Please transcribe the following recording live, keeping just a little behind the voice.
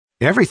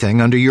Everything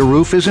under your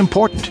roof is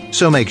important,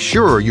 so make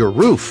sure your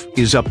roof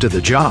is up to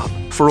the job.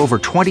 For over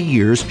 20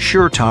 years,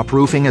 SureTop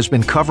Roofing has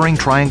been covering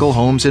Triangle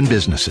homes and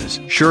businesses.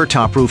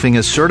 SureTop Roofing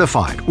is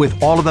certified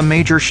with all of the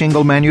major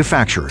shingle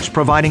manufacturers,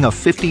 providing a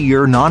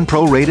 50-year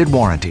non-prorated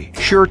warranty.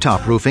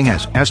 SureTop Roofing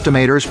has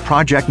estimators,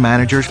 project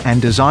managers,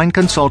 and design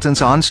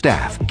consultants on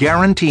staff,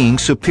 guaranteeing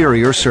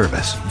superior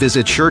service.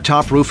 Visit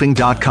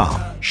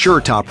SureTopRoofing.com.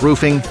 SureTop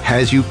Roofing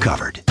has you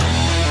covered.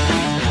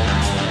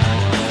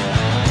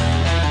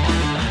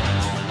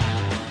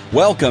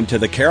 Welcome to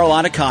the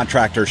Carolina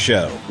Contractor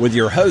Show with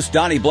your host,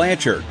 Donnie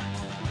Blanchard.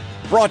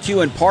 Brought to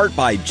you in part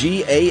by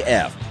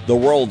GAF, the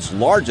world's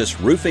largest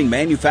roofing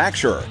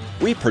manufacturer.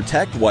 We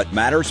protect what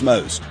matters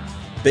most.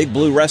 Big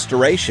Blue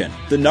Restoration,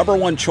 the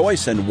 #1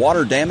 choice in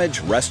water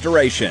damage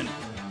restoration.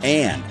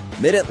 And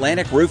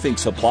Mid-Atlantic Roofing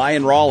Supply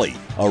in Raleigh,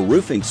 a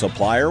roofing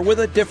supplier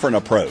with a different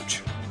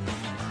approach.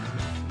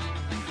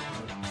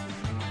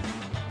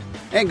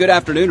 And good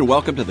afternoon and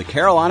welcome to the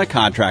Carolina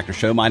Contractor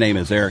Show. My name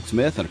is Eric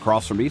Smith, and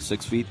across from me,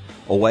 6 feet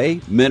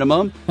away,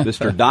 minimum,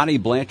 Mr. Donnie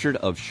Blanchard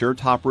of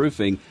SureTop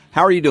Roofing.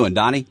 How are you doing,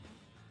 Donnie?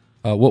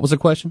 What was the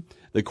question?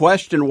 The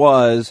question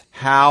was,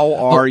 how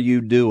are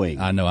you doing?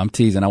 I know, I'm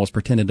teasing. I was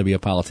pretending to be a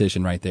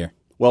politician right there.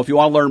 Well, if you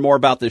want to learn more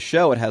about this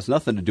show, it has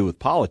nothing to do with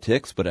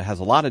politics, but it has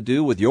a lot to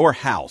do with your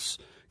house.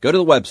 Go to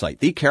the website,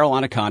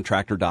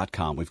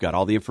 thecarolinacontractor.com. We've got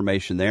all the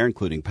information there,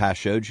 including past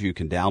shows you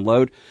can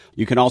download.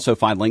 You can also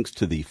find links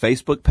to the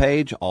Facebook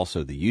page,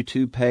 also the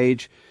YouTube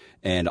page,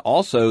 and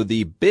also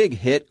the big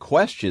hit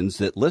questions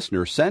that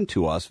listeners send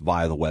to us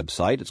via the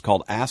website. It's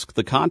called Ask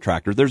the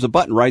Contractor. There's a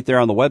button right there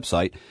on the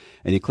website,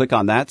 and you click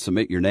on that,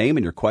 submit your name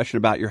and your question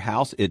about your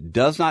house. It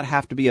does not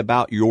have to be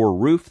about your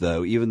roof,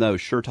 though, even though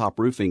SureTop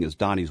Roofing is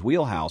Donnie's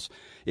wheelhouse.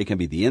 It can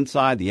be the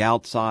inside, the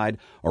outside,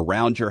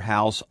 around your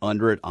house,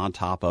 under it, on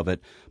top of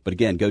it. But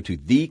again, go to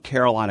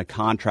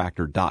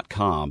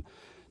thecarolinacontractor.com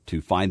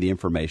to find the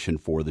information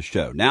for the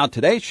show. Now,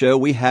 today's show,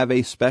 we have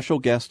a special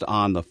guest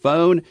on the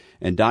phone.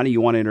 And Donnie,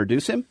 you want to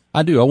introduce him?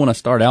 I do. I want to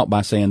start out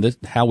by saying this,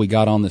 how we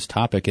got on this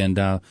topic. And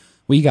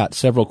we got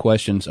several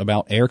questions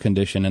about air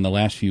conditioning in the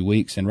last few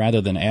weeks. And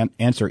rather than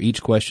answer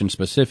each question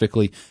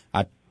specifically,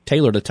 I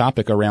tailored a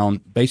topic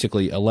around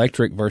basically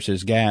electric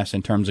versus gas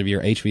in terms of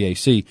your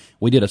HVAC.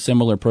 We did a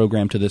similar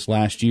program to this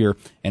last year,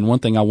 and one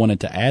thing I wanted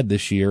to add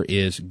this year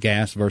is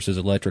gas versus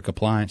electric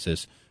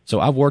appliances. So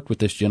I've worked with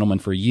this gentleman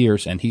for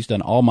years, and he's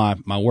done all my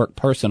work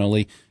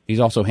personally. He's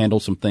also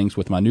handled some things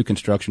with my new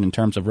construction in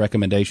terms of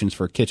recommendations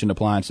for kitchen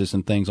appliances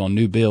and things on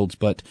new builds,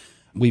 but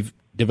we've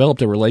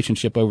developed a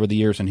relationship over the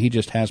years, and he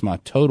just has my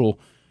total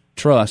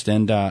trust.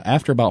 And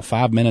after about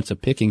 5 minutes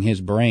of picking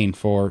his brain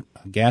for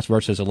gas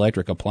versus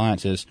electric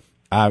appliances,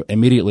 I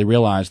immediately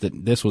realized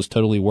that this was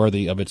totally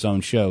worthy of its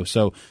own show.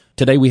 So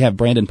today we have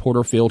Brandon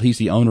Porterfield. He's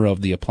the owner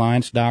of The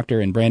Appliance Doctor.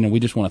 And Brandon,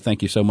 we just want to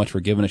thank you so much for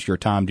giving us your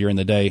time during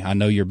the day. I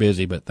know you're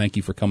busy, but thank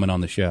you for coming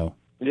on the show.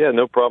 Yeah,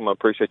 no problem. I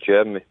appreciate you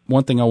having me.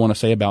 One thing I want to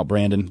say about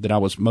Brandon that I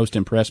was most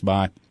impressed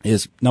by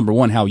is, number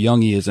one, how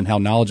young he is and how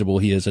knowledgeable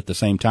he is at the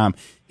same time.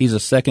 He's a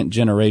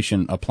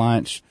second-generation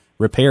appliance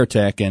repair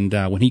tech, and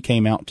when he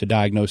came out to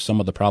diagnose some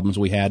of the problems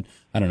we had,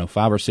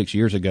 5 or 6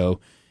 years ago,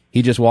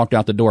 he just walked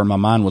out the door and my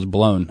mind was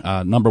blown.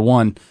 Number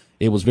one,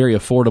 it was very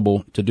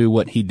affordable to do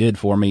what he did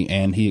for me,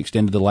 and he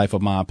extended the life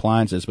of my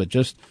appliances, but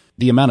just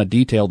the amount of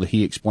detail that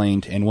he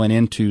explained and went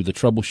into the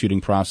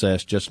troubleshooting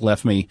process just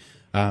left me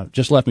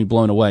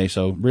blown away.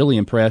 So really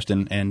impressed,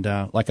 and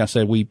like I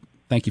said, we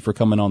thank you for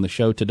coming on the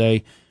show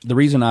today. The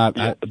reason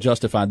I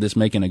justified this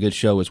making a good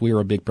show is we are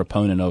a big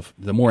proponent of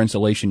the more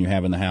insulation you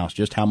have in the house,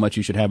 just how much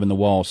you should have in the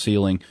wall,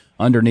 ceiling,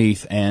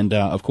 underneath, and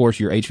of course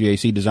your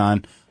HVAC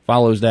design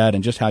follows that,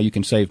 and just how you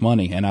can save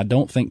money. And I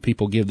don't think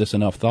people give this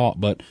enough thought,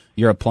 but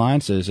your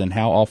appliances and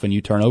how often you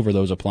turn over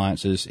those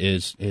appliances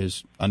is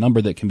a number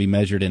that can be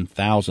measured in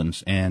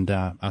thousands. And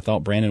I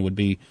thought Brandon would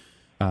be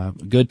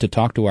good to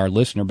talk to our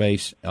listener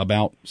base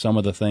about some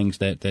of the things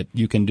that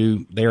you can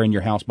do there in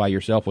your house by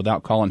yourself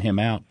without calling him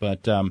out.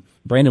 But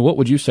Brandon, what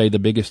would you say the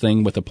biggest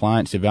thing with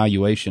appliance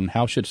evaluation?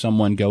 How should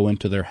someone go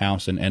into their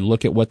house and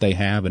look at what they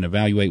have and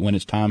evaluate when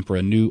it's time for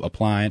a new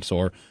appliance,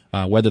 or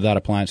whether that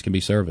appliance can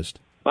be serviced?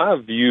 My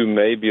view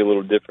may be a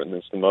little different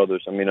than some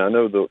others. I mean, I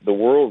know the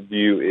world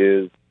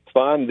view is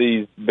find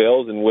these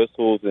bells and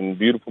whistles and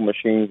beautiful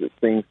machines that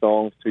sing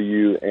songs to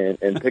you and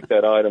pick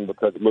that item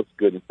because it looks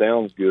good and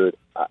sounds good.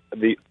 I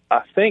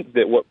think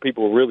that what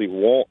people really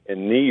want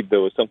and need,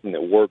 though, is something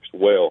that works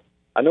well.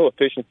 I know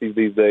efficiencies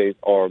these days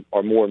are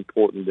more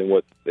important than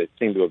what they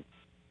seem to have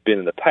been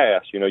in the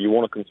past. You know, you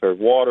want to conserve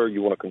water,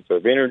 you want to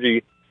conserve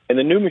energy, and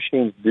the new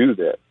machines do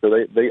that. So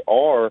they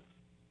are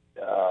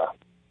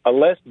a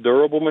less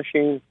durable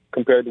machine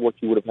compared to what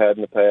you would have had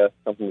in the past,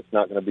 something that's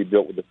not going to be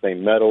built with the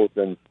same metals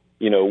and,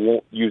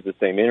 won't use the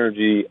same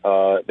energy.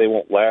 They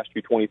won't last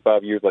you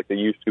 25 years like they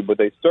used to, but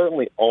they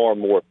certainly are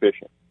more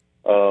efficient.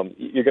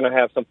 You're going to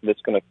have something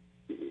that's going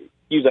to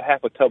use a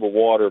half a tub of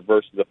water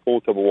versus a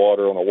full tub of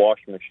water on a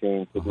washing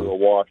machine to do a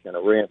wash and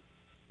a rinse.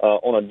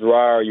 On a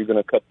dryer, you're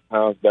going to cut the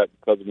times back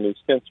because of new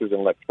sensors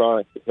and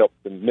electronics that help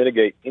to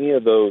mitigate any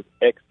of those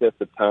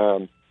excessive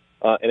times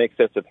and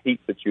excessive heat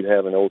that you'd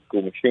have in old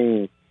school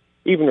machines.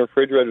 Even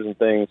refrigerators and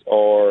things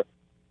are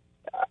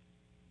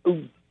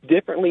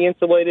differently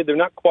insulated. They're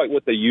not quite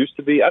what they used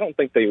to be. I don't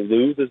think they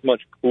lose as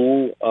much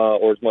cool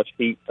or as much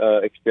heat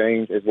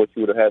exchange as what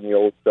you would have had in the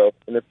old stuff.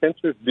 And the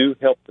sensors do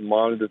help to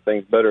monitor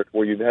things better,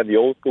 where you'd had the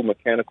old school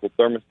mechanical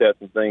thermostats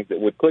and things that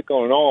would click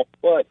on and off,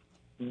 but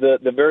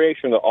the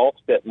variation of the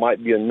offset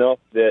might be enough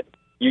that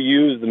you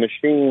use the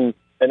machine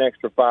an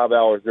extra 5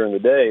 hours during the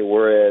day,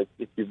 whereas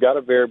if you've got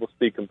a variable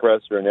speed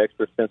compressor and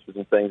extra sensors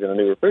and things in a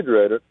new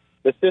refrigerator,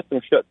 the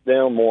system shuts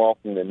down more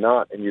often than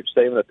not, and you're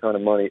saving a ton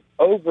of money.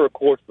 Over a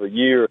course of a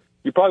year,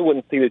 you probably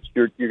wouldn't see that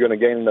you're going to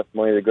gain enough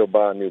money to go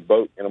buy a new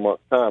boat in a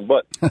month's time.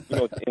 But, at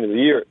the end of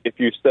the year, if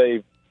you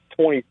save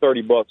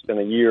 $20-$30 in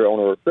a year on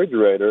a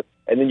refrigerator,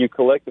 and then you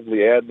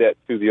collectively add that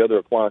to the other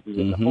appliances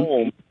in the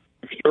home,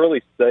 you've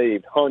surely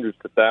saved hundreds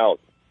to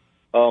thousands.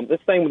 The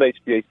same with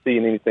HVAC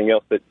and anything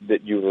else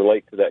that you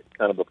relate to that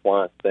kind of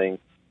appliance thing.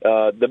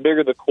 The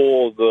bigger the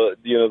coils,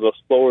 the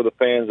slower the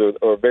fans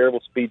or variable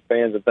speed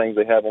fans and things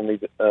they have on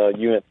these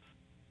units,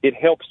 it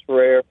helps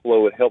for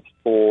airflow. It helps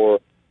for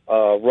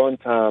run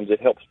times. It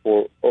helps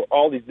for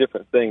all these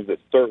different things that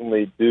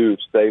certainly do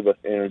save us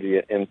energy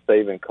and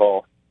save in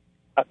cost.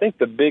 I think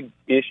the big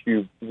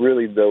issue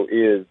really, though,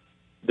 is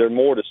they're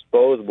more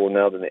disposable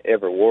now than they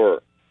ever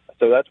were.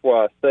 So that's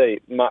why I say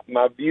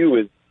my view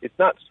is it's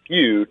not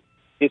skewed.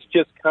 It's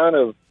just kind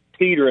of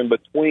teetering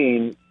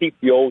between keep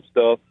the old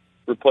stuff,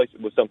 replace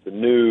it with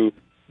something new.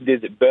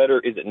 Is it better?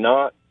 Is it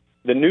not?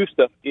 The new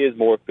stuff is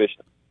more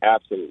efficient.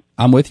 Absolutely.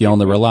 I'm with you on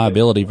the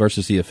reliability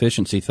versus the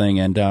efficiency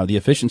thing, and the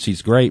efficiency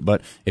is great,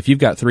 but if you've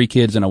got 3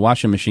 kids and a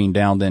washing machine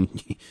down, then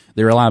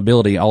the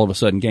reliability all of a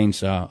sudden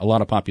gains a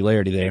lot of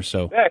popularity there.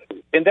 So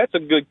exactly, and that's a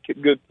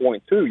good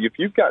point too. If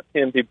you've got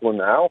 10 people in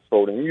the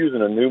household and you're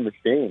using a new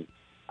machine,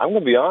 I'm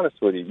going to be honest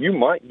with you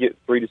might get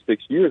 3 to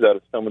 6 years out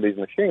of some of these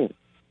machines.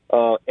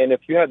 And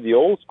if you had the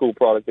old school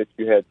product that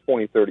you had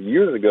 20, 30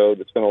 years ago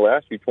that's going to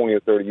last you 20 or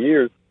 30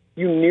 years,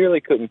 you nearly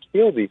couldn't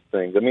kill these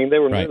things. I mean, they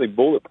were nearly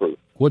bulletproof.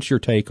 What's your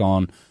take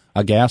on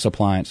a gas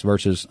appliance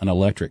versus an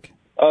electric?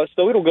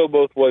 So it'll go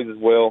both ways as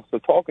well. So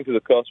talking to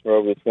the customer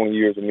over the 20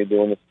 years of me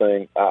doing this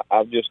thing,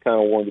 I've just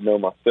kind of wanted to know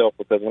myself,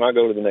 because when I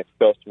go to the next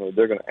customer,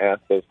 they're going to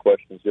ask those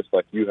questions just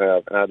like you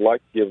have, and I'd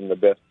like to give them the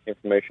best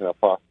information I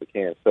possibly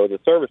can. So the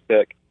service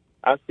tech,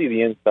 I see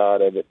the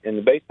inside of it,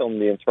 and based on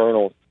the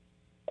internals,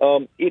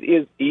 it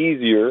is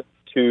easier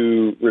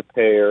to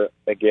repair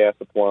a gas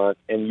appliance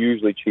and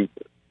usually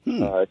cheaper.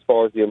 As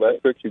far as the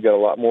electrics, you've got a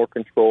lot more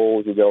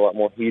controls, you've got a lot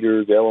more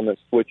heaters, elements,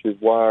 switches,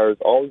 wires,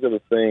 all these other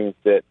things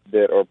that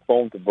are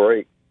prone to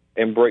break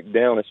and break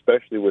down,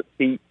 especially with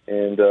heat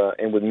and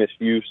with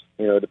misuse,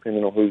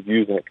 depending on who's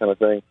using it, kind of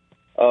thing.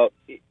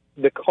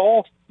 The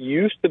cost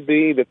used to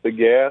be that the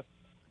gas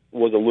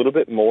was a little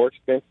bit more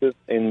expensive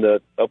in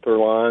the upper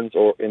lines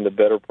or in the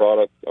better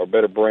products or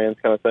better brands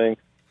kind of thing.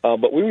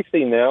 But we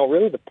see now,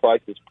 really, the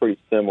price is pretty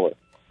similar.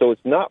 So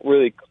it's not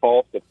really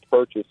cost of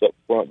purchase up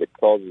front that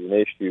causes an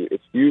issue.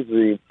 It's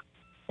usually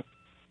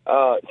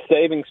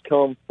savings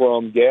come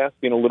from gas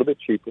being a little bit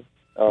cheaper.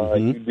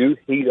 You do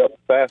heat up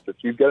faster. So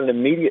you've got an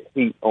immediate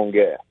heat on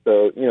gas.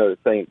 So, the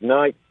thing at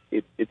night,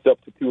 it's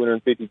up to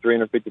 250,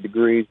 350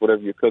 degrees,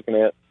 whatever you're cooking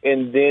at.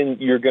 And then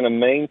you're going to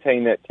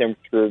maintain that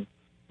temperature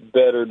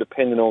better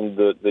depending on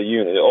the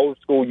unit. The old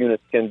school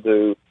units tend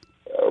to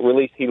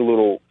release heat a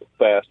little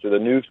faster. The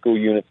new school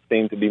units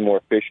seem to be more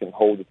efficient,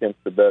 hold the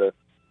temperature better.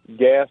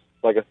 Gas,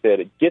 like I said,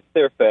 it gets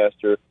there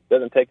faster.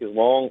 Doesn't take as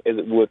long as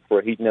it would for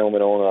a heating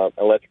element on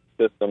an electric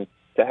system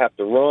to have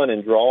to run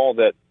and draw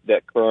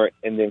that current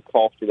and then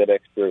cost you that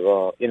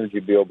extra energy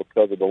bill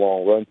because of the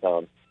long run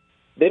time.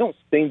 They don't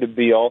seem to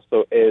be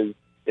also as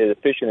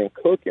efficient in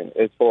cooking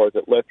as far as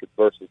electric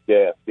versus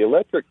gas. The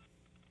electric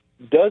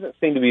doesn't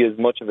seem to be as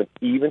much of an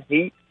even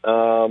heat.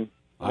 I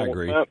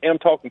agree. I'm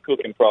talking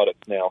cooking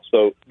products now.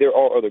 So there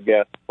are other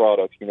gas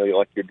products,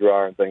 like your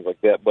dryer and things like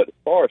that. But as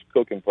far as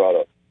cooking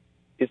products,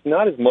 it's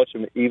not as much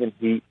of an even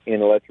heat in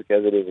electric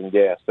as it is in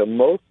gas. So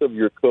most of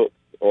your cooks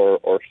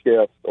or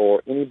chefs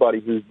or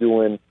anybody who's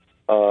doing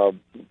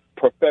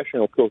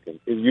professional cooking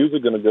is usually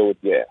going to go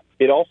with gas.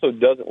 It also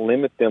doesn't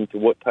limit them to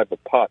what type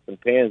of pots and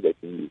pans they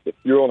can use. If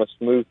you're on a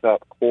smooth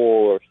top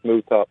coil or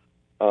smooth top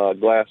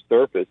glass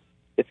surface,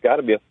 it's got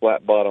to be a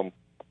flat bottom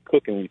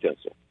cooking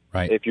utensil.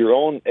 Right. If you're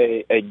on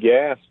a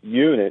gas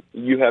unit,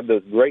 you have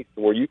those grates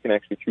where you can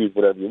actually choose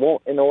whatever you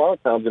want. And a lot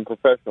of times in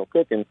professional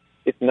cooking,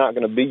 it's not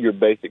going to be your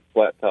basic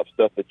flat top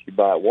stuff that you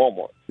buy at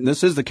Walmart.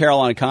 This is the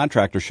Carolina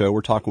Contractor Show.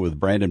 We're talking with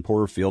Brandon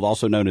Porterfield,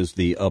 also known as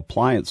the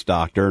Appliance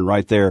Doctor. And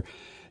right there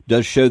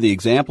does show the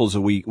examples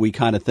that we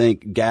kind of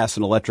think gas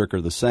and electric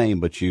are the same,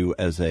 but you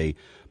as a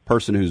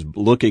person who's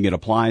looking at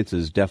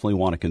appliances definitely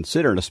want to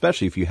consider, and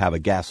especially if you have a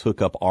gas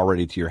hookup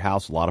already to your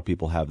house. A lot of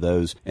people have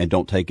those and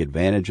don't take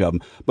advantage of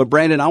them. But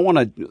Brandon, I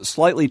want to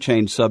slightly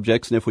change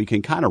subjects, and if we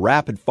can kind of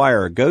rapid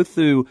fire, go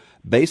through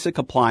basic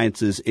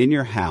appliances in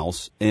your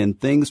house and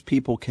things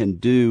people can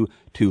do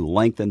to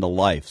lengthen the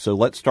life. So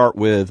let's start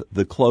with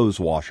the clothes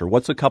washer.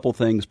 What's a couple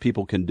things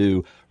people can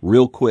do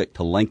real quick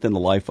to lengthen the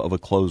life of a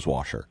clothes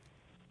washer?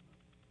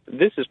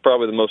 this is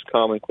probably the most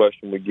common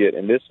question we get,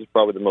 and this is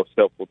probably the most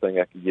helpful thing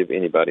I could give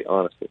anybody,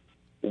 honestly.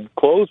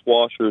 Clothes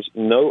washers,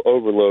 no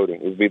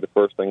overloading would be the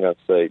first thing I'd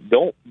say.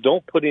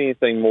 Don't put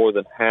anything more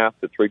than half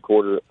to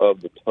three-quarters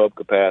of the tub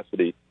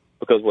capacity,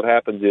 because what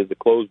happens is the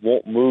clothes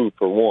won't move,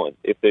 for one.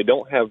 If they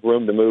don't have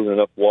room to move and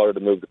enough water to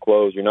move the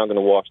clothes, you're not going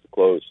to wash the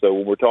clothes. So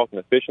when we're talking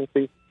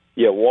efficiency,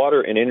 yeah,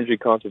 water and energy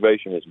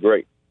conservation is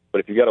great. But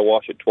if you got to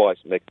wash it twice,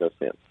 it makes no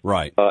sense.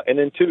 Right. And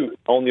then, two,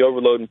 on the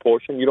overloading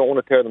portion, you don't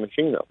want to tear the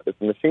machine up. If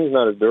the machine's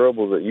not as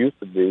durable as it used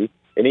to be,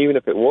 and even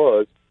if it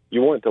was,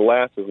 you want it to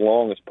last as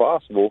long as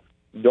possible.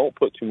 Don't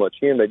put too much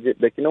in.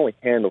 They can only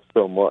handle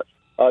so much.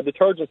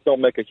 Detergents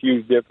don't make a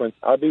huge difference.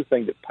 I do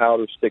think that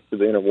powders stick to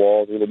the inner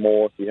walls a little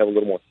more. If you have a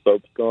little more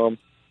soap scum,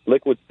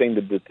 liquids seem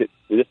to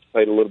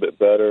dissipate a little bit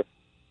better.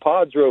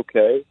 Pods are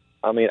okay.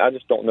 I mean, I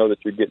just don't know that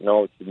you're getting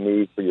all that you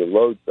need for your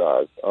load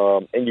size.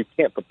 And you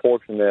can't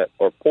portion that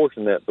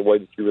the way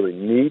that you really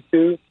need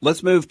to.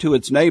 Let's move to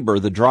its neighbor,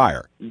 the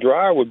dryer.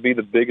 Dryer would be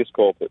the biggest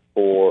culprit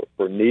for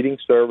needing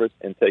service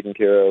and taking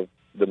care of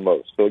the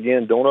most. So,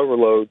 again, don't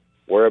overload.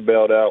 Wear a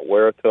belt out,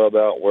 wear a tub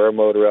out, wear a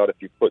motor out if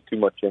you put too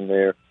much in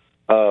there.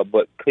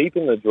 But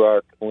keeping the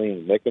dryer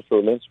clean, making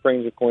sure lint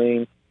springs are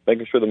clean,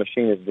 making sure the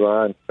machine is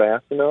drying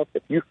fast enough.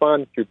 If you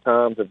find that your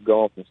times have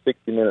gone from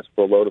 60 minutes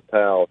for a load of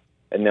towels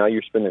and now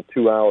you're spending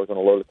 2 hours on a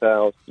load of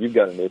towels, you've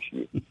got an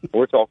issue.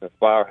 We're talking a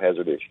fire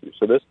hazard issue.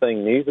 So this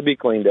thing needs to be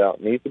cleaned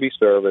out, needs to be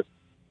serviced.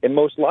 And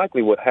most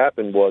likely what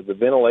happened was the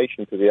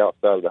ventilation to the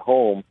outside of the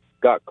home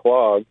got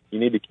clogged. You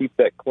need to keep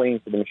that clean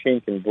so the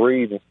machine can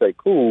breathe and stay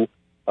cool.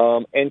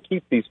 And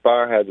keep these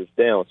fire hazards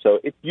down. So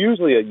it's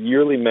usually a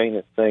yearly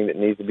maintenance thing that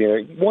needs to be in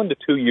there, 1 to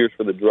 2 years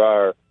for the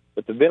dryer,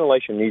 but the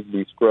ventilation needs to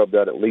be scrubbed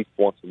out at least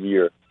once a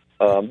year.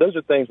 Those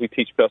are things we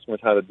teach customers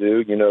how to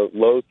do. You know,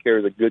 Lowe's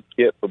carries a good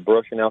kit for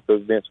brushing out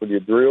those vents with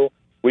your drill.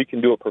 We can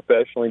do it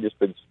professionally just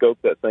to scope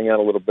that thing out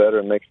a little better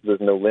and make sure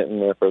there's no lint in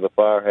there for the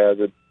fire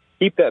hazard.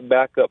 Keep that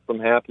backup from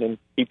happening.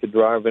 Keep the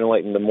dryer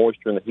ventilating the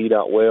moisture and the heat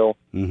out well.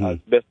 Mm-hmm.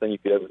 It's the best thing you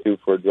could ever do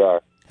for a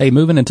dryer. Hey,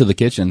 moving into the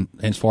kitchen,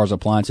 as far as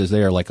appliances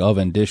there, like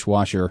oven,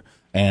 dishwasher,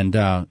 and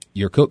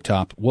your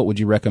cooktop, what would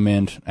you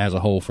recommend as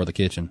a whole for the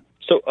kitchen?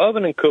 So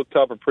oven and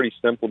cooktop are pretty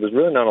simple. There's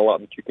really not a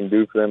lot that you can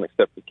do for them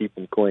except to keep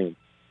them clean.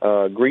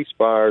 Grease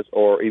fires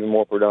are even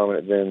more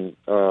predominant than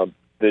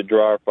the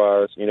dryer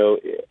fires. You know,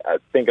 I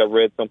think I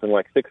read something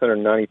like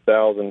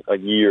 $690,000 a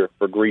year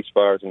for grease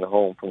fires in the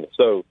home from the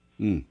stove.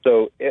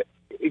 So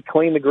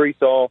clean the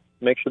grease off.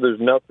 Make sure there's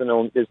nothing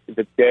on, if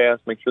it's gas,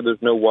 make sure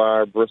there's no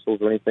wire, bristles,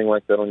 or anything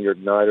like that on your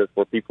igniters,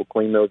 where people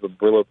clean those with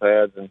Brillo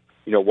pads and,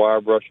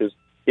 wire brushes.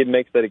 It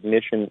makes that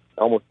ignition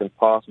almost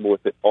impossible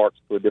if it arcs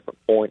to a different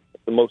point.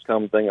 It's the most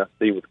common thing I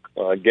see with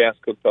gas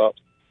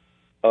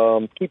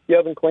cooktops. Keep the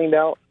oven cleaned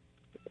out.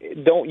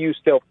 Don't use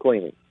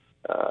self-cleaning.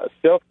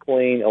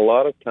 Self-clean, a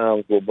lot of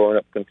times, will burn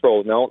up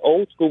controls. Now, on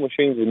old-school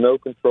machines with no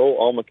control,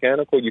 all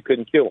mechanical, you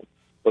couldn't kill them.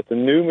 But the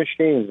new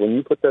machines, when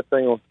you put that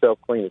thing on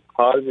self-clean, as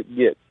hot as it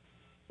gets,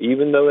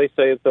 even though they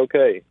say it's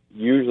okay,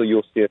 usually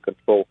you'll see a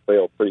control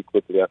fail pretty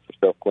quickly after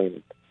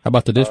self-cleaning. How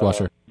about the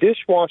dishwasher?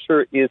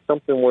 Dishwasher is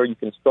something where you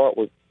can start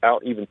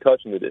without even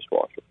touching the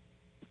dishwasher.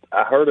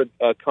 I heard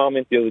a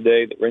comment the other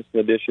day that rinsing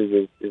the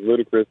dishes is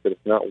ludicrous, that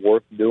it's not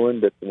worth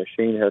doing, that the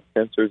machine has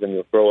sensors and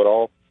you'll throw it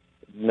off.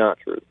 Not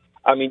true.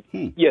 I mean,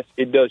 yes,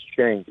 it does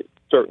change it,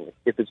 certainly.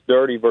 If it's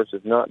dirty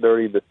versus not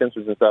dirty, the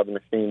sensors inside the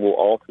machine will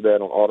alter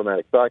that on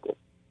automatic cycles.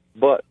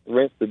 But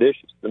rinse the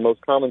dishes. The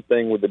most common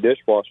thing with the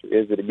dishwasher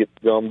is that it gets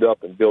gummed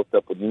up and built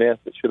up with mess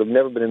that should have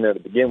never been in there to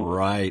begin with.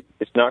 Right.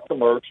 It's not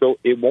commercial.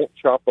 It won't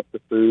chop up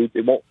the food.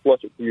 It won't flush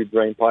it through your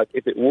drain pipe.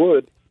 If it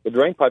would, the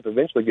drain pipe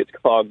eventually gets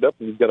clogged up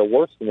and you've got a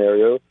worse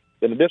scenario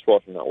than the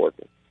dishwasher not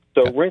working.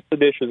 So rinse the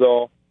dishes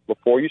off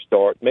before you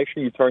start. Make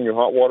sure you turn your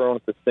hot water on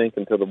at the sink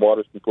until the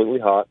water's completely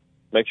hot.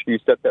 Make sure you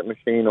set that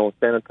machine on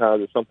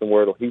sanitizer or something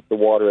where it'll heat the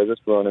water as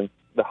it's running.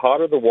 The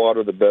hotter the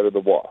water, the better the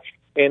wash.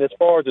 And as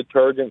far as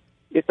detergent,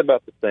 it's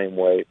about the same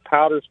way.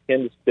 Powders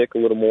tend to stick a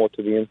little more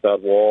to the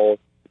inside walls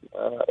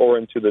or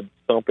into the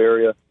sump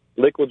area.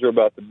 Liquids are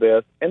about the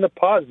best. And the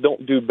pods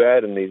don't do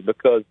bad in these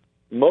because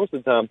most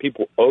of the time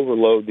people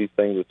overload these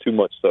things with too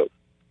much soap.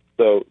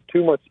 So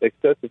too much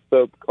excessive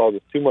soap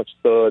causes too much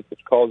suds,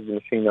 which causes the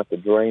machine not to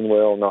drain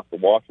well, not to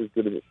wash as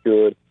good as it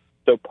should.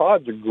 So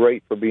pods are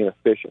great for being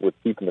efficient with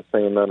keeping the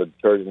same amount of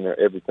detergent in there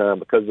every time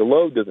because the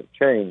load doesn't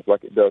change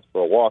like it does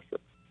for a washer.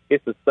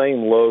 It's the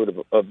same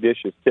load of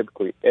dishes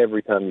typically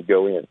every time you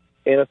go in.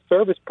 And a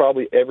service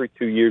probably every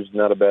 2 years is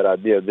not a bad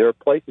idea. There are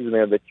places in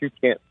there that you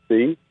can't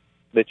see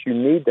that you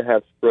need to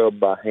have scrubbed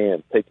by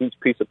hand. Take each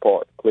piece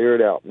apart, clear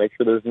it out, make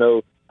sure there's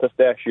no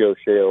pistachio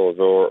shells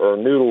or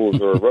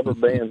noodles or rubber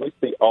bands. We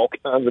see all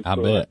kinds of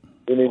stuff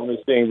in these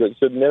machines that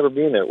should never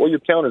be in there. Well, your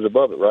counter's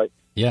above it, right?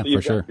 Yeah, so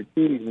you've for sure. got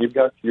your keys and you've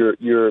got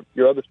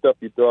your other stuff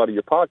you throw out of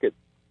your pocket.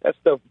 that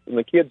stuff, when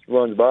the kids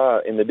runs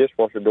by and the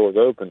dishwasher door is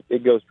open,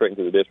 it goes straight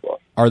into the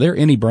dishwasher. Are there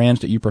any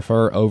brands that you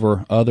prefer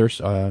over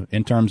others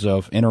in terms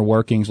of inner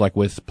workings? Like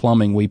with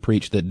plumbing, we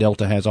preach that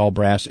Delta has all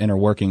brass inner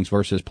workings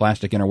versus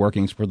plastic inner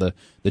workings for the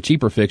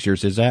cheaper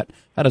fixtures.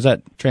 How does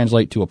that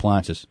translate to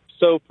appliances?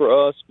 So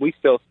for us, we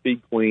sell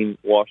Speed Queen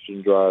washers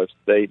and dryers.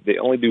 They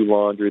only do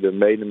laundry. They're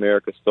made in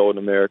America, sold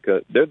in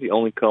America. They're the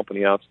only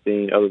company I've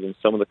seen, other than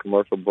some of the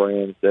commercial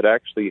brands, that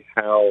actually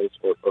house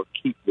or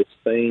keep the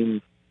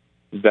same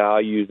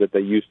values that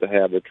they used to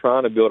have. They're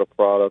trying to build a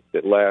product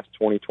that lasts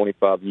 20,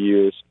 25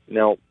 years.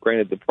 Now,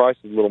 granted, the price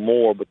is a little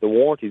more, but the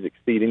warranties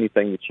exceed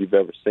anything that you've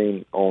ever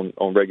seen on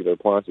regular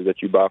appliances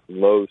that you buy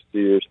from Lowe's,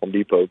 Sears, Home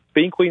Depot.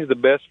 Speed Queen is the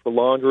best for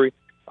laundry.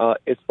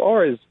 As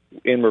far as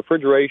in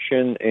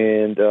refrigeration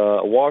and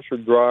washer,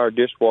 dryer,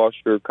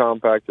 dishwasher,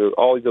 compactor,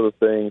 all these other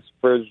things,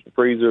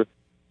 freezer,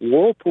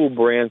 Whirlpool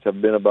brands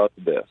have been about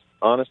the best.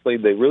 Honestly,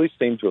 they really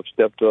seem to have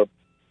stepped up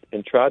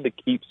and tried to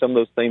keep some of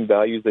those same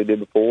values they did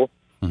before.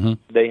 Mm-hmm.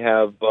 They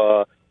have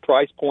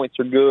price points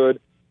are good,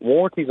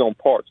 warranties on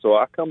parts. So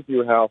I come to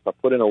your house, I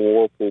put in a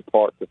Whirlpool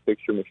part to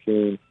fix your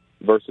machine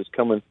versus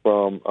coming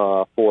from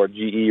for a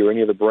GE or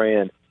any other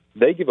brand.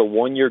 They give a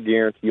 1-year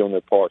guarantee on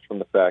their parts from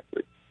the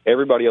factory.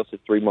 Everybody else is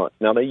 3 months.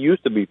 Now, they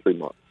used to be 3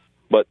 months,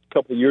 but a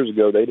couple of years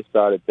ago, they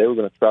decided they were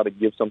going to try to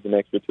give something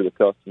extra to the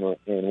customer.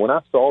 And when I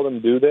saw them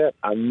do that,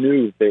 I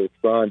knew that they were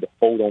trying to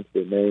hold on to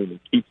their name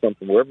and keep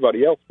something where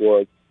everybody else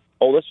was.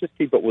 Oh, let's just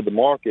keep up with the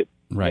market,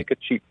 right. Make a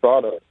cheap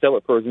product, sell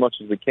it for as much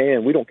as we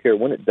can. We don't care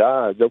when it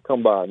dies. They'll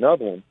come buy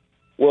another one.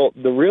 Well,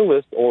 the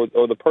realist or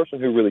the person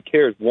who really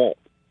cares won't.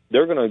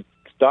 They're going to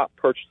stop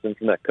purchasing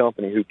from that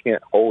company who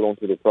can't hold on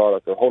to the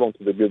product or hold on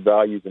to the good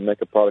values and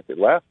make a product that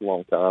lasts a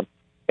long time.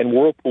 And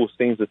Whirlpool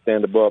seems to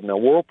stand above. Now,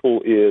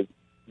 Whirlpool is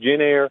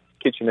JennAir,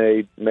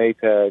 KitchenAid,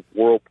 Maytag,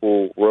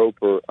 Whirlpool,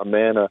 Roper,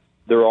 Amana.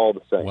 They're all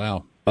the same.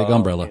 Wow, big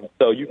umbrella.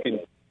 So you can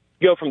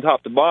go from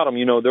top to bottom.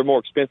 You know, they're more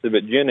expensive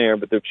at JennAir,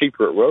 but they're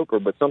cheaper at Roper.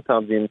 But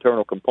sometimes the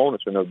internal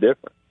components are no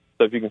different.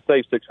 So if you can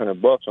save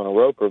 $600 on a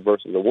Roper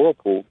versus a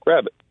Whirlpool,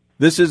 grab it.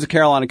 This is the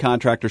Carolina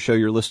Contractor Show.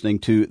 You're listening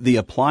to The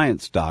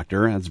Appliance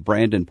Doctor. That's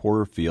Brandon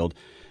Porterfield.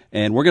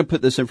 And we're going to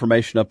put this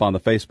information up on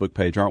the Facebook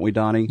page, aren't we,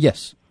 Donnie?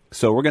 Yes.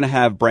 So we're going to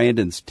have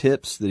Brandon's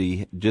tips that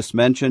he just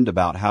mentioned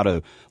about how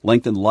to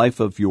lengthen the life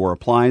of your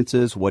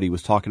appliances, what he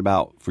was talking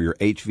about for your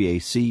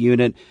HVAC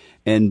unit,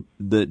 and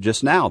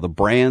the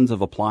brands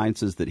of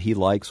appliances that he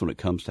likes when it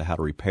comes to how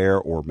to repair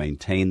or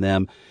maintain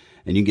them.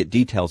 And you can get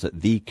details at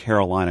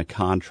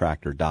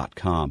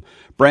thecarolinacontractor.com.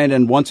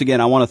 Brandon, once again,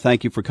 I want to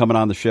thank you for coming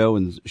on the show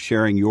and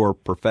sharing your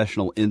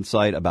professional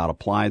insight about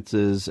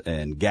appliances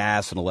and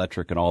gas and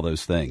electric and all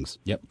those things.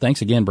 Yep.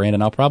 Thanks again,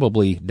 Brandon. I'll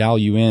probably dial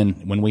you in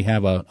when we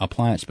have a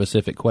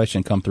appliance-specific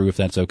question come through, if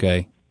that's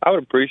okay. I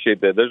would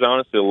appreciate that. There's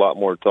honestly a lot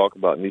more to talk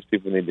about, and these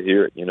people need to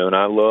hear it, and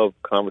I love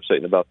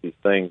conversating about these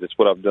things. It's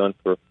what I've done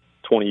for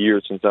 20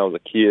 years since I was a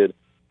kid.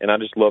 And I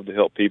just love to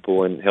help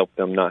people and help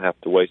them not have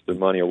to waste their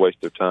money or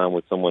waste their time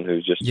with someone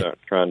who's just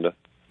trying to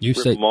rip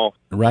them off.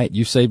 Right.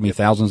 You saved me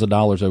thousands of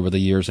dollars over the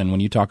years. And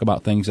when you talk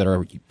about things that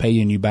are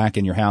paying you back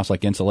in your house,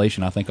 like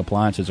insulation, I think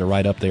appliances are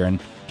right up there in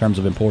terms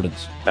of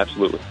importance.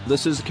 Absolutely.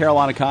 This is the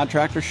Carolina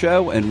Contractor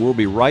Show, and we'll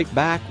be right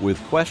back with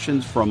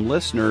questions from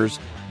listeners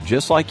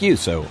just like you.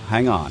 So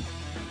hang on.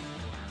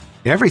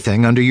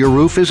 Everything under your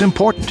roof is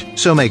important,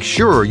 so make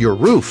sure your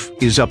roof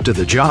is up to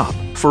the job.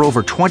 For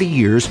over 20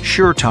 years,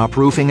 SureTop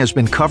Roofing has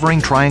been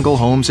covering Triangle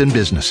homes and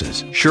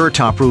businesses.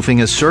 SureTop Roofing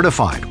is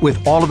certified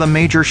with all of the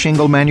major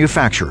shingle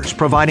manufacturers,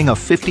 providing a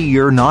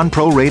 50-year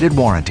non-prorated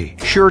warranty.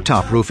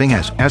 SureTop Roofing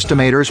has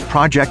estimators,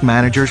 project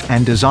managers,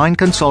 and design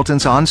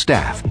consultants on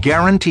staff,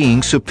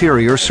 guaranteeing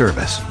superior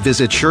service.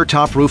 Visit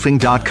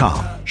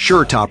SureTopRoofing.com.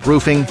 SureTop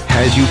Roofing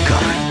has you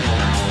covered.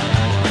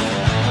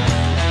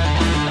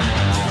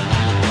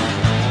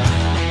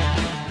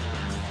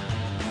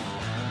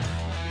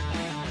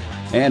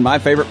 And my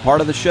favorite part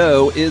of the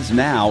show is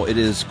now. It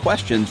is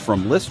questions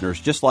from listeners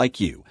just like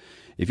you.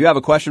 If you have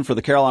a question for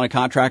the Carolina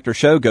Contractor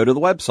Show, go to the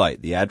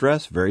website. The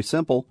address, very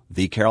simple,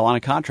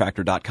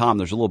 thecarolinacontractor.com.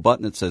 There's a little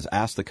button that says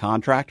Ask the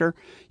Contractor.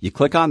 You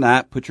click on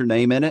that, put your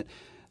name in it,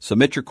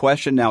 submit your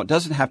question. Now, it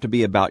doesn't have to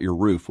be about your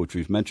roof, which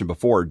we've mentioned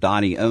before.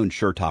 Donnie owns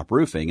SureTop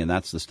Roofing, and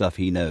that's the stuff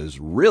he knows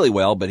really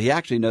well, but he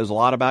actually knows a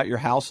lot about your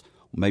house,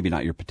 maybe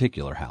not your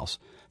particular house.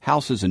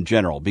 Houses in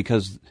general,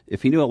 because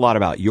if he knew a lot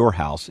about your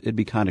house, it'd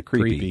be kind of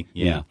creepy.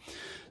 Yeah.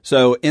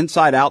 So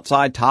inside,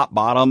 outside, top,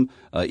 bottom,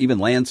 even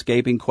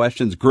landscaping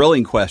questions,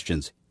 grilling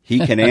questions, he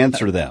can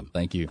answer them.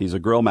 Thank you. He's a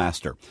grill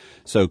master.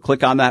 So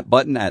click on that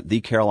button at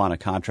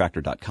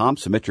thecarolinacontractor.com,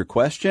 submit your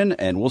question,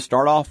 and we'll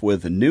start off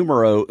with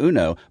numero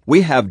uno.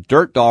 We have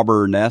dirt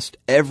dauber nest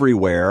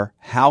everywhere.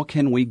 How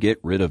can we get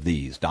rid of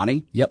these?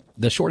 Donnie? Yep.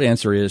 The short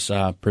answer is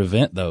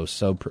prevent those.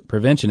 So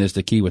prevention is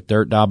the key with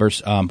dirt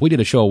daubers. We did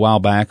a show a while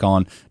back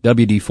on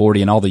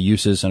WD-40 and all the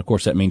uses, and of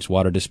course that means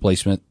water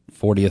displacement,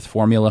 40th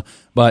formula.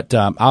 But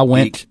I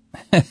went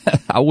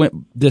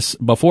this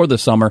before the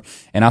summer,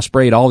 and I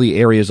sprayed all the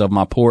areas of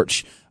my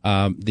porch,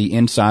 the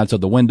insides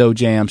of the window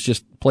jambs,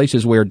 just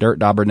places where dirt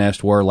dauber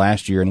nests were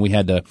last year, and we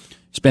had to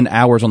spend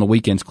hours on the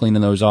weekends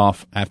cleaning those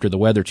off after the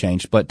weather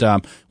changed. But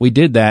we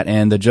did that,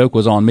 and the joke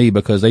was on me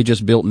because they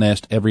just built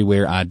nests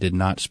everywhere I did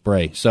not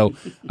spray. So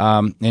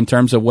in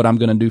terms of what I'm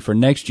going to do for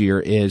next year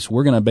is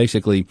we're going to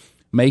basically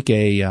make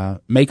a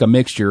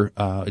mixture.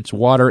 It's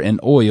water and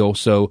oil,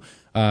 so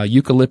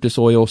eucalyptus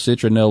oil,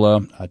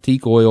 citronella,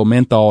 teak oil,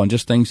 menthol, and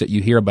just things that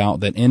you hear about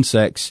that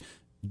insects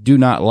do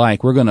not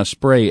like. We're going to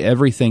spray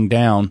everything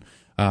down.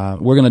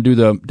 We're going to do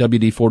the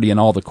WD-40 in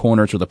all the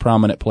corners or the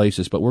prominent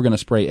places, but we're going to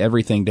spray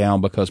everything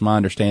down because my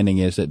understanding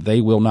is that they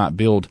will not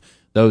build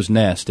those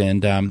nests.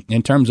 And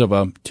in terms of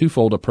a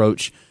twofold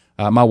approach,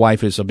 my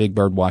wife is a big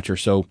bird watcher,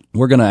 so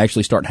we're going to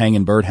actually start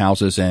hanging bird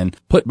houses and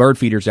put bird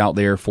feeders out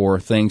there for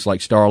things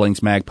like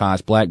starlings,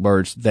 magpies,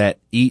 blackbirds that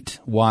eat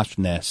wasp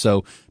nests.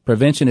 So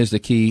prevention is the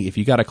key. If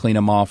you got to clean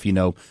them off,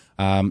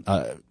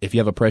 if you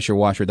have a pressure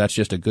washer, that's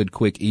just a good,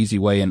 quick, easy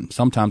way. And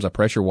sometimes a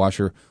pressure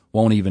washer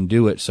won't even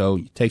do it, so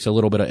it takes a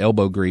little bit of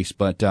elbow grease.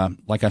 But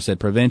like I said,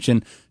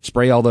 prevention,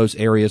 spray all those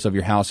areas of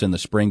your house in the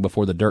spring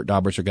before the dirt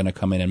daubers are going to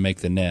come in and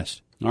make the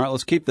nest. All right,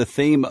 let's keep the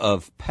theme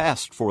of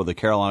pest for the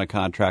Carolina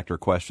Contractor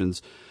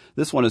questions.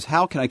 This one is,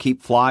 how can I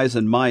keep flies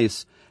and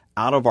mice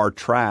out of our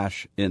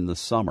trash in the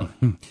summer?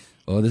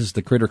 Well, this is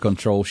the critter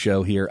control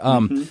show here.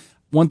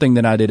 One thing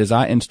that I did is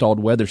I installed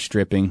weather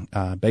stripping,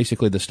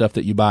 basically the stuff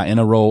that you buy in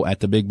a roll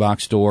at the big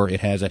box store. It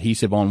has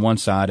adhesive on one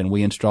side, and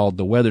we installed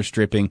the weather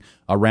stripping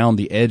around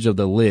the edge of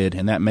the lid,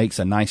 and that makes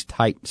a nice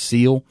tight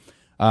seal.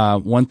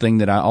 One thing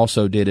that I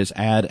also did is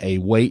add a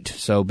weight.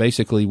 So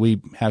basically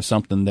we have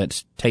something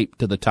that's taped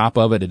to the top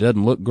of it. It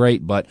doesn't look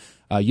great, but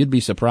you'd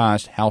be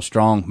surprised how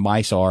strong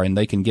mice are, and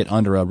they can get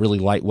under a really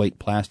lightweight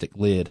plastic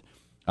lid.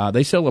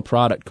 They sell a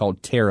product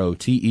called Terro,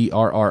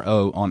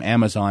 Terro, on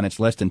Amazon. It's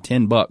less than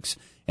 $10.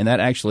 And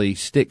that actually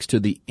sticks to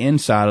the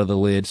inside of the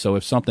lid, so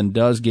if something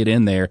does get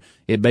in there,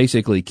 it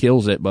basically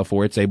kills it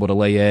before it's able to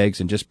lay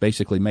eggs and just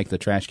basically make the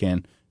trash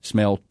can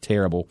smell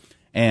terrible.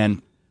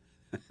 And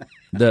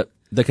the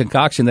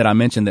concoction that I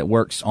mentioned that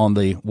works on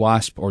the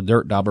wasp or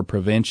dirt dauber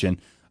prevention,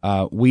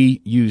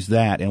 we use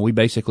that, and we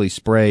basically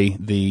spray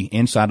the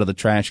inside of the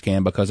trash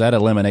can because that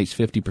eliminates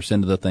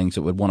 50% of the things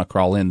that would want to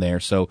crawl in there.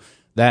 So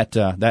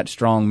that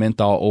strong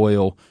menthol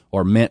oil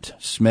or mint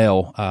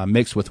smell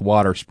mixed with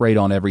water sprayed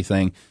on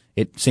everything,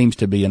 it seems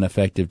to be an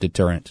effective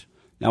deterrent.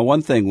 Now,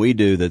 one thing we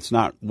do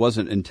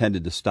wasn't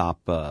intended to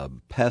stop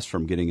pests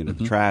from getting into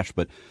the trash,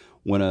 but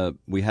when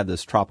we had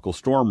this tropical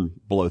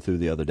storm blow through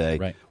the other day,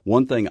 right.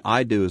 One thing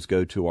I do is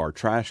go to our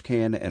trash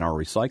can and our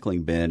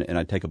recycling bin, and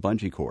I take a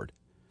bungee cord.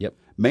 Yep.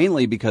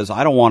 Mainly because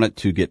I don't want it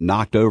to get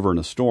knocked over in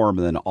a storm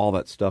and then all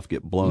that stuff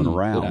get blown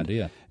around. Good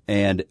idea.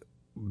 And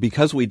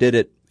because we did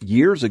it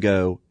years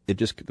ago,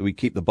 we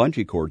keep the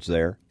bungee cords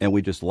there and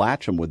we just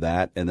latch them with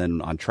that. And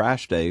then on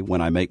trash day,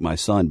 when I make my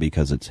son,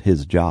 because it's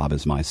his job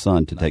as my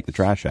son to take the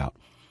trash out,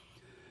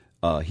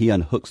 he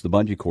unhooks the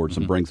bungee cords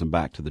and brings them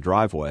back to the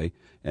driveway.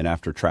 And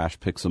after trash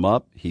picks them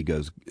up, he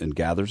goes and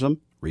gathers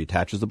them,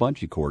 reattaches the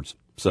bungee cords.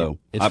 So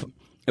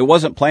it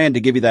wasn't planned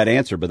to give you that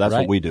answer, but that's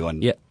right. what we do.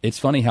 Yeah, it's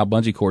funny how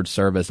bungee cords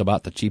serve as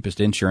about the cheapest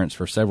insurance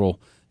for several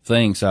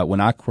things.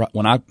 When I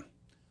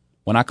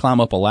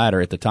climb up a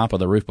ladder at the top of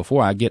the roof,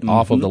 before I get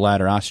off of the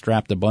ladder, I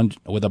strap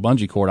with a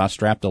bungee cord, I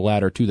strap the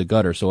ladder to the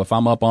gutter. So if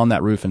I'm up on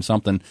that roof and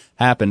something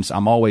happens,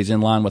 I'm always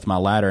in line with my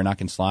ladder and I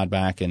can slide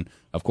back. And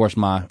of course,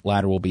 my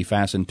ladder will be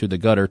fastened to the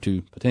gutter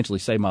to potentially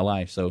save my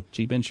life. So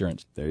cheap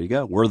insurance. There you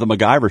go. We're the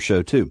MacGyver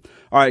show too.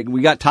 All right.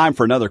 We got time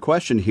for another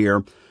question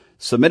here.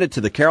 Submit it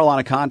to the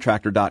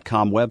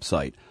CarolinaContractor.com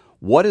website.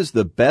 What is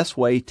the best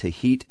way to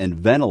heat and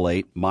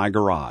ventilate my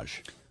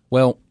garage?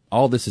 Well,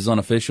 all this is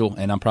unofficial,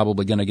 and I'm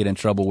probably going to get in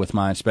trouble with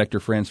my inspector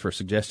friends for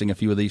suggesting a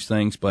few of these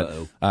things.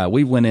 But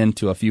we went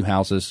into a few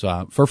houses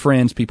for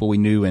friends, people we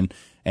knew,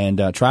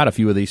 and tried a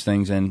few of these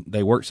things, and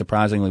they worked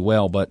surprisingly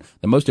well. But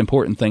the most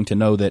important thing to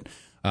know that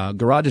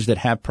garages that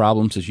have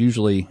problems is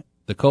usually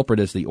the culprit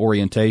is the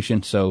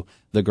orientation. So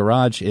the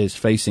garage is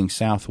facing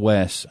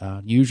southwest,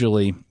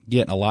 usually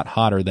get a lot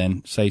hotter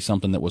than, say,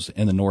 something that was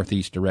in the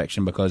northeast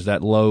direction because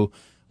that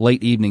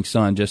late evening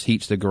sun just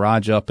heats the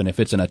garage up, and if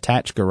it's an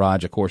attached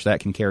garage, of course, that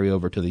can carry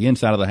over to the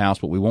inside of the house,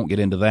 but we won't get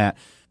into that.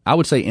 I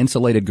would say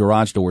insulated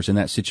garage doors in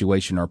that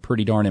situation are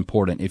pretty darn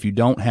important. If you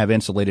don't have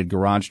insulated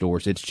garage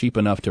doors, it's cheap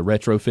enough to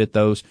retrofit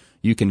those.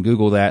 You can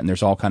Google that, and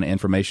there's all kind of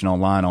information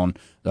online on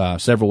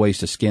several ways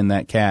to skin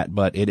that cat,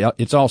 but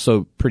it's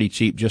also pretty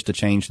cheap just to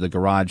change the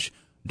garage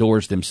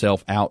doors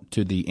themselves out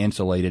to the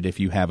insulated if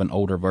you have an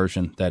older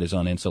version that is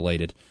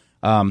uninsulated.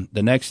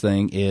 The next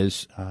thing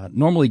is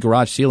normally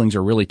garage ceilings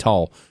are really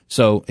tall.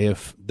 So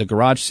if the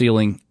garage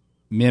ceiling's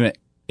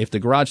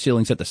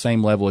at the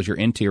same level as your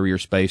interior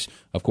space,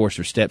 of course,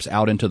 there's steps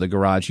out into the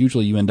garage.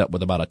 Usually you end up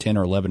with about a 10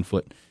 or 11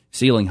 foot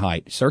ceiling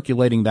height.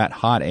 Circulating that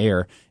hot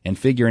air and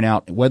figuring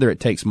out whether it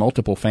takes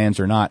multiple fans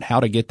or not, how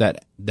to get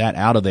that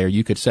out of there.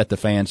 You could set the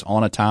fans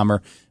on a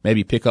timer,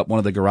 maybe pick up one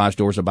of the garage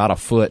doors about a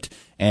foot,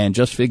 and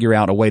just figure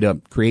out a way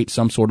to create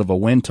some sort of a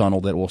wind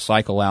tunnel that will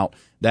cycle out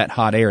that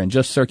hot air, and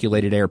just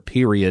circulated air,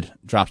 period,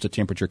 drops the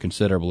temperature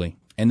considerably.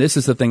 And this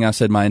is the thing I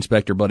said my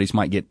inspector buddies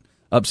might get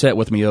upset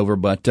with me over,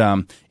 but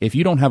if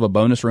you don't have a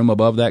bonus room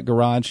above that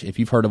garage, if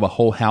you've heard of a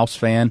whole house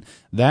fan,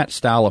 that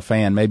style of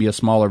fan may be a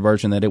smaller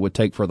version that it would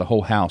take for the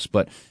whole house.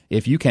 But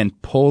if you can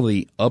pull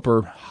the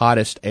upper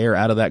hottest air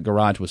out of that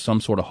garage with some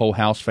sort of whole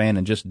house fan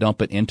and just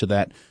dump it into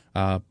that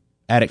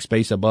attic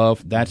space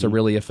above, that's a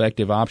really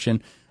effective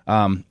option.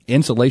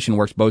 Insulation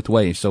works both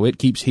ways, so it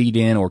keeps heat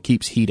in or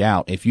keeps heat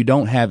out. If you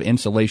don't have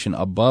insulation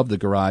above the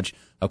garage,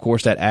 of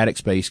course, that attic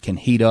space can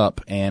heat up,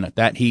 and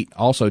that heat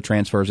also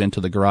transfers into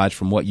the garage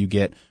from what you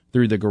get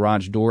through the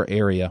garage door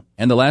area.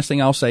 And the last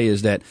thing I'll say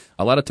is that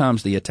a lot of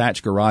times the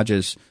attached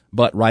garages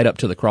butt right up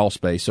to the crawl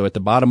space. So at the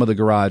bottom of the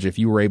garage, if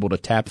you were able to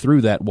tap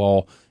through that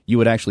wall, you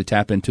would actually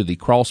tap into the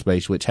crawl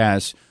space, which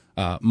has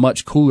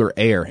much cooler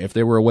air. If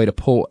there were a way to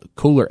pull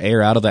cooler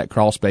air out of that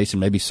crawl space and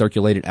maybe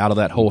circulate it out of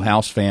that whole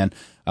house fan,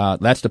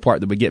 that's the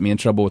part that would get me in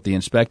trouble with the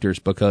inspectors,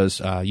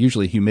 because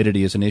usually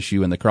humidity is an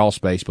issue in the crawl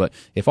space. But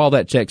if all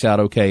that checks out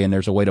okay and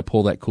there's a way to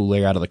pull that cool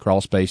air out of the crawl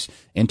space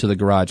into the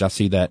garage, I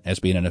see that as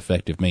being an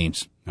effective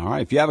means. All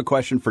right. If you have a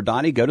question for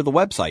Donnie, go to the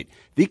website,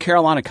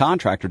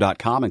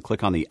 thecarolinacontractor.com, and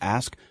click on the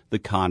Ask the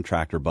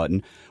Contractor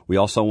button. We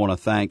also want to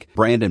thank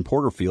Brandon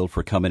Porterfield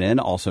for coming in,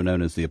 also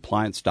known as the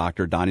Appliance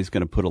Doctor. Donnie's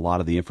going to put a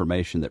lot of the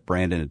information that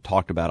Brandon had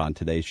talked about on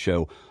today's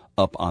show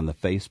up on the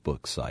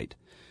Facebook site.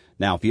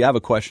 Now, if you have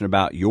a question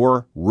about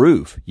your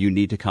roof, you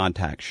need to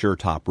contact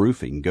SureTop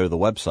Roofing. Go to the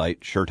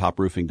website,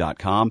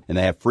 SureTopRoofing.com, and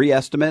they have free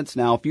estimates.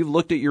 Now, if you've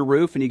looked at your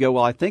roof and you go,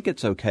 well, I think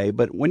it's okay,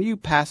 but when you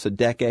pass a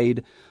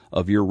decade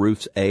of your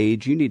roof's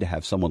age, you need to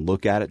have someone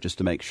look at it just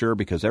to make sure,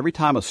 because every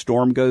time a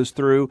storm goes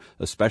through,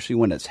 especially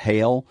when it's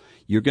hail,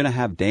 you're going to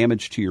have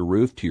damage to your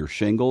roof, to your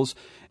shingles.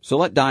 So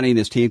let Donnie and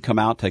his team come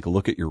out, take a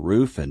look at your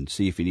roof, and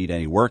see if you need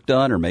any work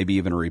done or maybe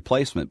even a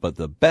replacement. But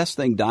the best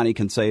thing Donnie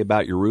can say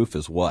about your roof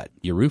is what?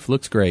 Your roof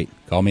looks great.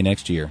 Call me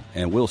next year.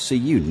 And we'll see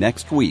you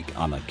next week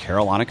on the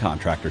Carolina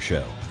Contractor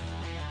Show.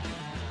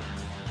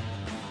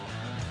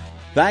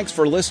 Thanks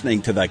for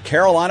listening to the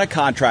Carolina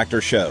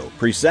Contractor Show,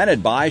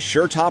 presented by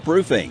SureTop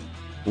Roofing.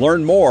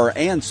 Learn more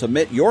and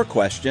submit your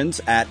questions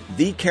at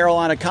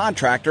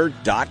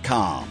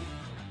thecarolinacontractor.com.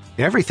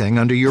 Everything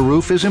under your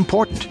roof is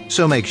important,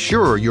 so make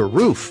sure your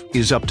roof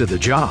is up to the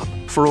job.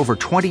 For over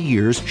 20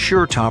 years,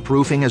 SureTop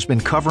Roofing has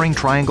been covering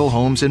Triangle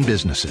homes and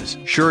businesses.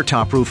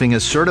 SureTop Roofing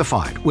is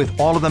certified with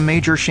all of the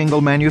major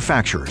shingle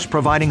manufacturers,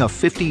 providing a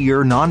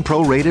 50-year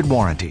non-prorated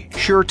warranty.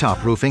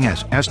 SureTop Roofing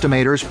has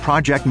estimators,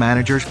 project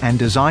managers, and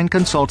design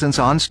consultants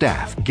on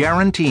staff,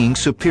 guaranteeing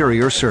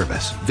superior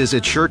service.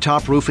 Visit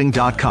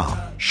SureTopRoofing.com.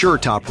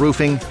 SureTop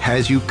Roofing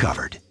has you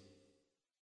covered.